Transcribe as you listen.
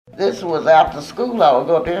this was after school. I would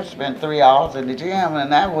go there and spend 3 hours in the gym,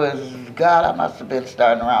 and that was, God, I must have been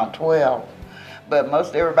starting around 12. But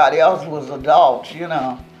most everybody else was adults, you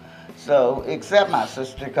know. So, except my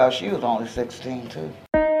sister, because she was only 16 too.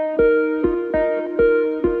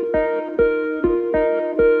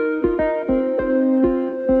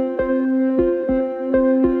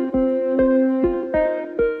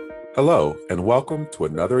 Hello, and welcome to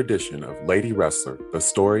another edition of Lady Wrestler, the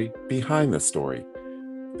story behind the story.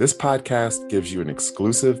 This podcast gives you an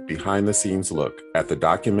exclusive behind-the-scenes look at the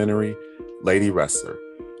documentary Lady Wrestler,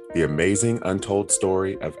 the amazing untold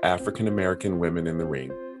story of African-American women in the ring.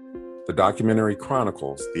 The documentary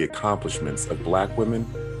chronicles the accomplishments of Black women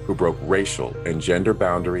who broke racial and gender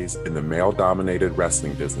boundaries in the male-dominated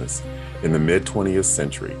wrestling business in the mid-20th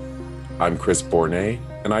century. I'm Chris Bournet,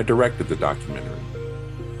 and I directed the documentary.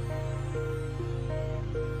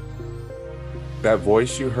 That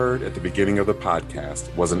voice you heard at the beginning of the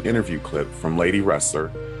podcast was an interview clip from Lady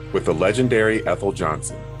Wrestler with the legendary Ethel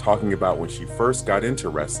Johnson, talking about when she first got into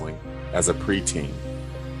wrestling as a preteen.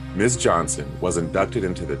 Ms. Johnson was inducted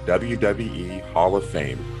into the WWE Hall of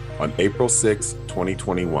Fame on April 6,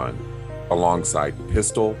 2021, alongside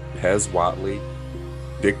Pistol Pez Whatley,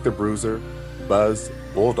 Dick the Bruiser, Buzz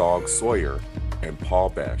Bulldog Sawyer, and Paul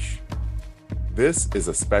Besh. This is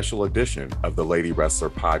a special edition of the Lady Wrestler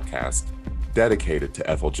podcast dedicated to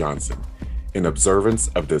Ethel Johnson in observance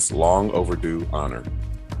of this long overdue honor.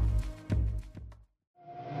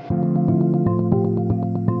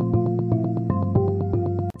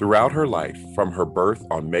 Throughout her life, from her birth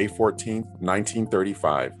on May 14,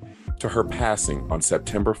 1935, to her passing on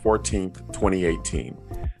September 14, 2018,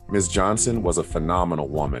 Ms. Johnson was a phenomenal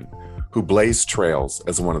woman who blazed trails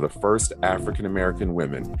as one of the first African-American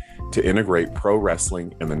women to integrate pro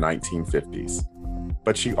wrestling in the 1950s.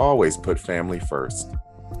 But she always put family first.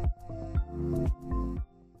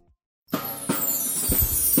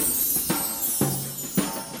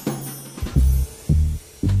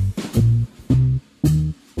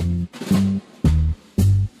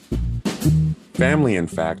 Family, in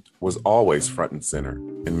fact, was always front and center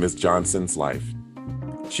in Ms. Johnson's life.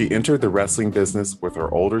 She entered the wrestling business with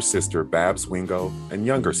her older sister, Babs Wingo, and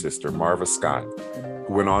younger sister, Marva Scott,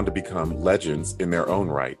 who went on to become legends in their own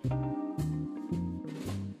right.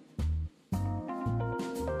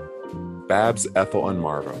 Babs, Ethel, and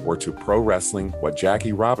Marva were to pro wrestling what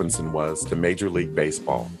Jackie Robinson was to Major League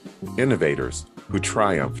Baseball, innovators who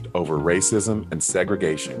triumphed over racism and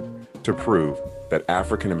segregation to prove that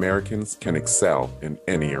African Americans can excel in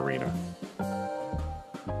any arena.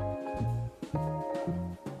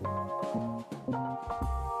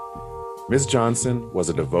 Ms. Johnson was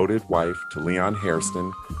a devoted wife to Leon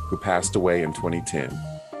Hairston, who passed away in 2010,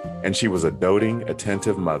 and she was a doting,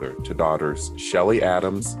 attentive mother to daughters Shelly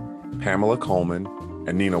Adams, Pamela Coleman,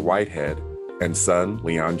 and Nina Whitehead, and son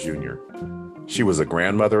Leon Jr. She was a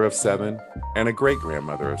grandmother of 7 and a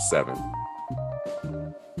great-grandmother of 7.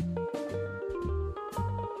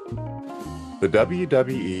 The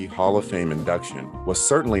WWE Hall of Fame induction was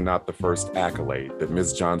certainly not the first accolade that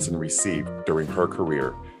Ms. Johnson received during her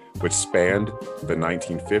career, which spanned the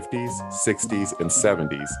 1950s, 60s, and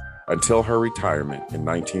 70s until her retirement in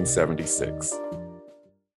 1976.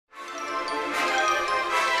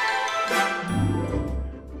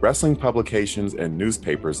 Wrestling publications and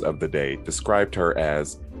newspapers of the day described her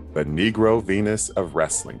as the Negro Venus of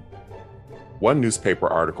wrestling. One newspaper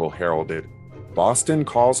article heralded, "Boston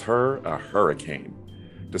calls her a hurricane,"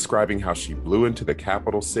 describing how she blew into the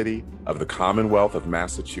capital city of the Commonwealth of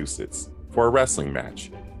Massachusetts for a wrestling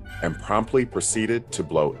match and promptly proceeded to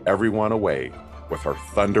blow everyone away with her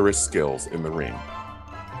thunderous skills in the ring.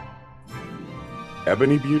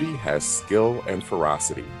 "Ebony Beauty has skill and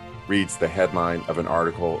ferocity," reads the headline of an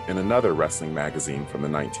article in another wrestling magazine from the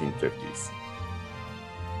 1950s.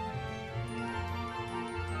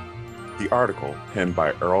 The article, penned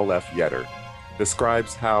by Earl F. Yetter,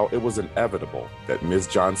 describes how it was inevitable that Ms.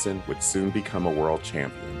 Johnson would soon become a world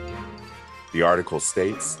champion. The article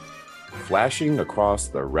states, "Flashing across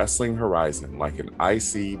the wrestling horizon like an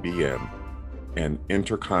ICBM, an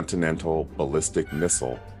intercontinental ballistic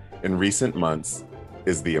missile, in recent months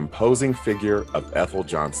is the imposing figure of Ethel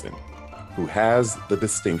Johnson, who has the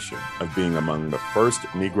distinction of being among the first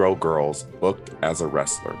Negro girls booked as a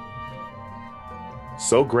wrestler.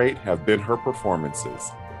 So great have been her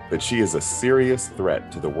performances that she is a serious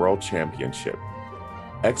threat to the World Championship.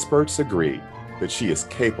 Experts agree that she is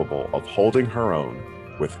capable of holding her own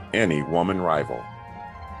with any woman rival.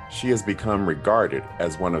 She has become regarded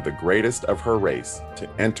as one of the greatest of her race to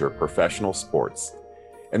enter professional sports,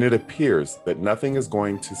 and it appears that nothing is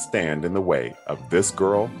going to stand in the way of this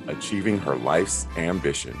girl achieving her life's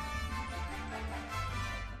ambition.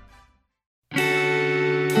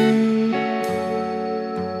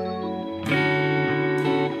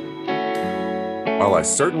 While I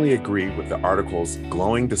certainly agree with the article's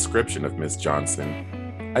glowing description of Miss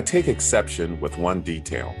Johnson, I take exception with one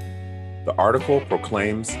detail. The article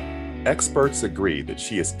proclaims experts agree that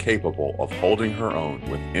she is capable of holding her own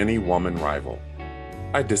with any woman rival.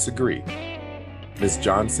 I disagree. Ms.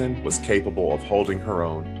 Johnson was capable of holding her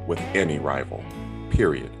own with any rival,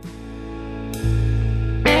 period.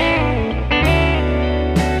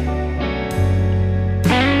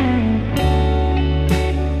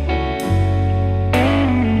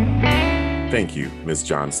 Thank you, Ms.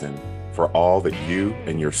 Johnson, for all that you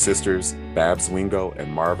and your sisters, Babs Wingo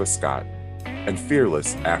and Marva Scott, and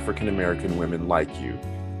fearless African-American women like you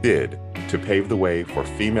did to pave the way for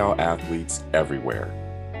female athletes everywhere,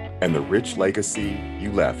 and the rich legacy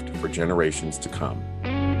you left for generations to come.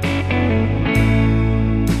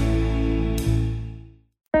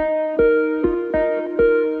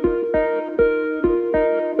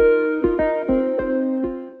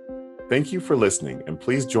 Thank you for listening, and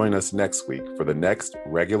please join us next week for the next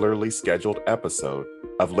regularly scheduled episode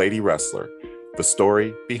of Lady Wrestler, the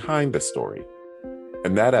story behind the story.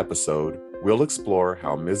 In that episode, we'll explore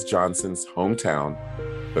how Ms. Johnson's hometown,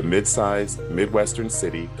 the mid-sized Midwestern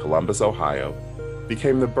city, Columbus, Ohio,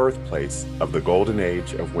 became the birthplace of the golden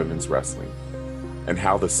age of women's wrestling, and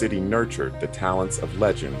how the city nurtured the talents of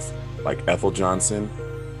legends like Ethel Johnson,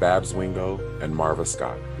 Babs Wingo, and Marva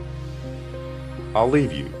Scott. I'll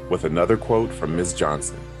leave you with another quote from Ms.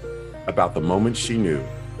 Johnson about the moment she knew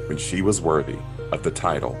when she was worthy of the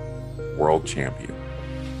title World Champion.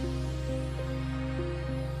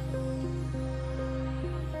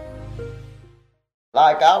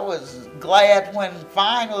 Like, I was glad when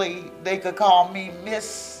finally they could call me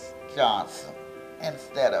Miss Johnson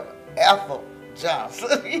instead of Ethel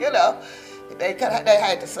Johnson. You know, they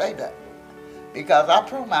had to say that because I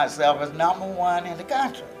proved myself as #1 in the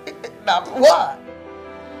country. #1.